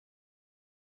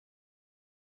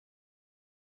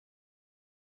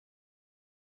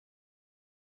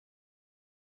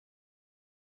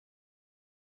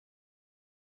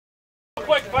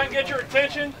quick, if I can get your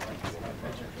attention.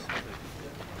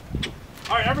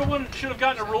 All right, everyone should have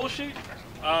gotten a rule sheet.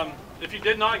 If you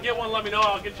did not get one, let me know.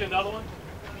 I'll get you another one.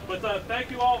 But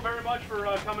thank you all very much for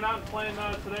coming out and playing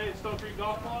today at Stone Creek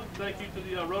Golf Club. Thank you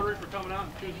to the Rotary for coming out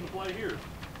and choosing to play here.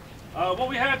 What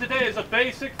we have today is a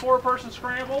basic 4-person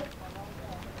scramble.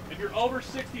 If you're over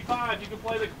 65, you can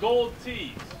play the gold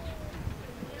tees.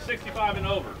 65 and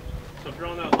over, so if you're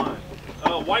on that line.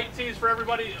 White tees for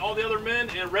everybody, all the other men,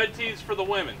 and red tees for the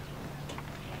women.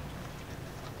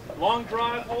 Long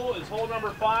drive hole is hole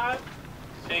number 5,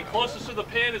 and closest to the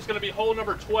pin is going to be hole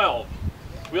number 12.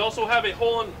 We also have a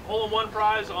hole-in-one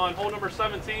prize on hole number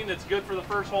 17 that's good for the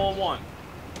first hole-in-one.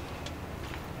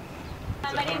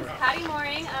 My name is Patty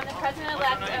Mooring. I'm the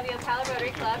president-elect of the Ocala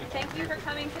Rotary Club. Thank you for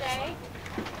coming today.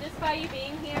 Just by you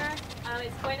being here,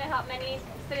 it's going to help many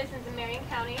citizens in Marion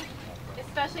County,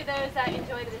 especially those that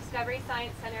enjoy the Discovery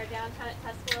Science Center downtown at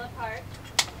Tuscaloosa Park.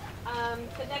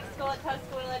 The next goal at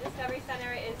Tuscaloosa Discovery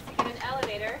Center is to get an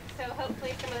elevator, so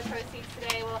hopefully some of the proceeds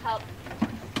today will help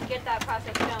get that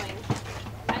process going.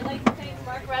 I'd like to thank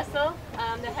Mark Russell,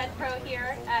 the head pro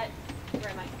here at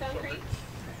Stone Creek,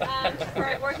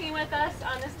 for working with us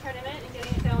on this tournament and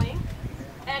getting it going.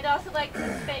 And I'd also like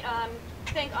to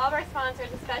thank all of our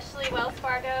sponsors, especially Wells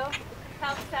Fargo,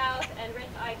 Health South, and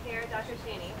Rich Eye Care, Dr.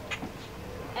 Cheney.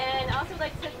 And also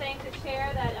like to thank the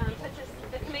chair that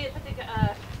the committee that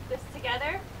put this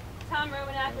together. Tom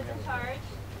Romanak was in charge,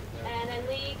 and then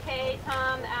Lee, Kay,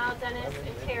 Tom, Al, Dennis,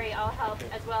 and Terry all helped,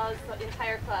 as well as the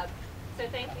entire club. So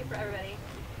thank you for everybody.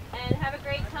 And have a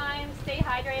great time, stay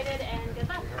hydrated, and good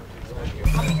luck.